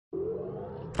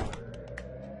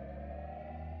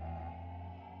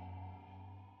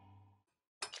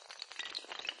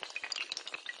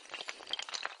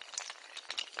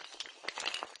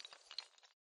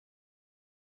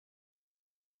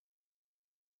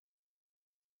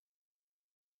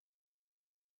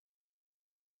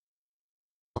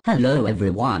Hello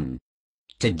everyone.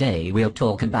 Today we'll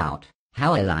talk about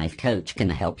how a life coach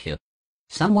can help you.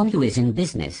 Someone who is in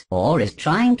business or is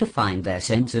trying to find their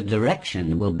sense of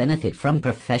direction will benefit from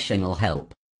professional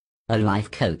help. A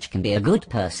life coach can be a good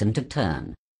person to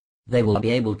turn. They will be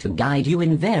able to guide you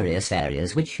in various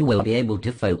areas which you will be able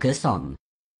to focus on.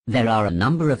 There are a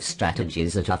number of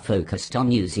strategies that are focused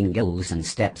on using goals and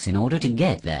steps in order to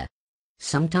get there.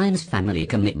 Sometimes family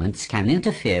commitments can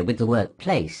interfere with the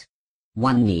workplace.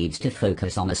 One needs to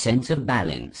focus on a sense of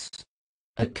balance.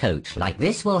 A coach like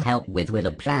this will help with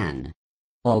a plan.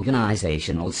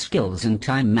 Organizational skills and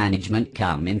time management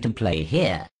come into play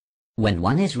here. When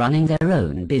one is running their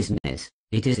own business,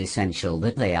 it is essential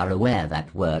that they are aware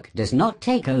that work does not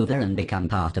take over and become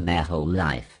part of their whole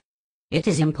life. It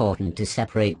is important to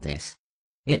separate this.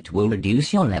 It will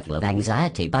reduce your level of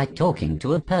anxiety by talking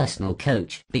to a personal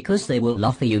coach because they will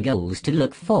offer you goals to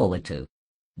look forward to.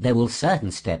 There will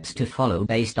certain steps to follow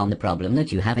based on the problem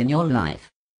that you have in your life.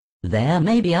 There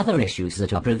may be other issues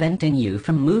that are preventing you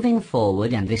from moving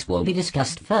forward, and this will be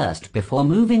discussed first before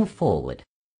moving forward.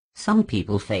 Some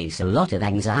people face a lot of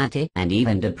anxiety and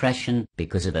even depression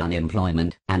because of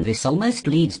unemployment, and this almost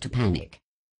leads to panic.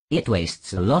 It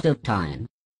wastes a lot of time.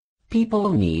 People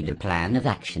need a plan of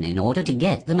action in order to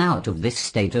get them out of this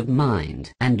state of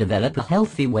mind and develop a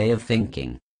healthy way of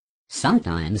thinking.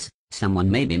 Sometimes,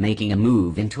 someone may be making a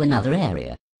move into another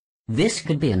area. This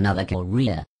could be another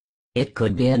career. It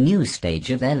could be a new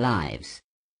stage of their lives.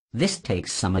 This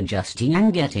takes some adjusting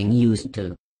and getting used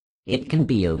to. It can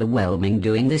be overwhelming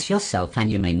doing this yourself, and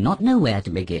you may not know where to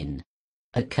begin.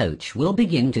 A coach will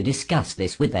begin to discuss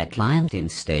this with their client in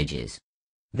stages.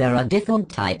 There are different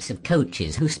types of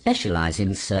coaches who specialize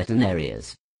in certain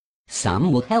areas.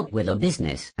 Some will help with a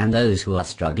business and those who are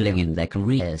struggling in their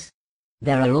careers.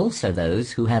 There are also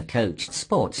those who have coached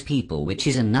sports people, which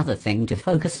is another thing to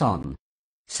focus on.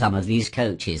 Some of these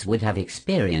coaches would have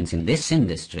experience in this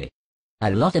industry.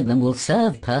 A lot of them will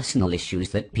serve personal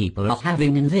issues that people are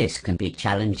having, and this can be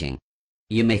challenging.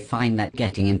 You may find that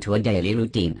getting into a daily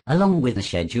routine along with a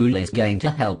schedule is going to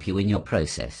help you in your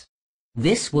process.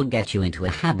 This will get you into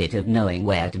a habit of knowing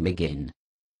where to begin.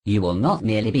 You will not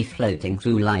merely be floating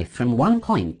through life from one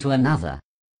point to another.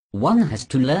 One has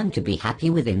to learn to be happy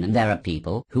within, and there are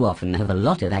people who often have a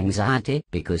lot of anxiety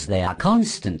because they are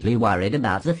constantly worried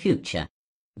about the future.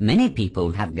 Many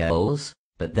people have goals,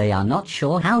 but they are not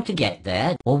sure how to get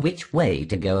there or which way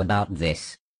to go about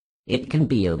this. It can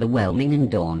be overwhelming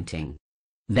and daunting.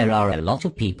 There are a lot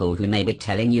of people who may be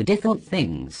telling you different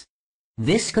things.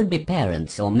 This could be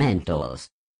parents or mentors.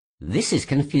 This is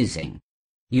confusing.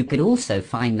 You could also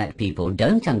find that people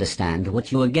don't understand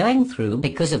what you are going through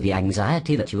because of the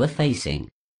anxiety that you are facing.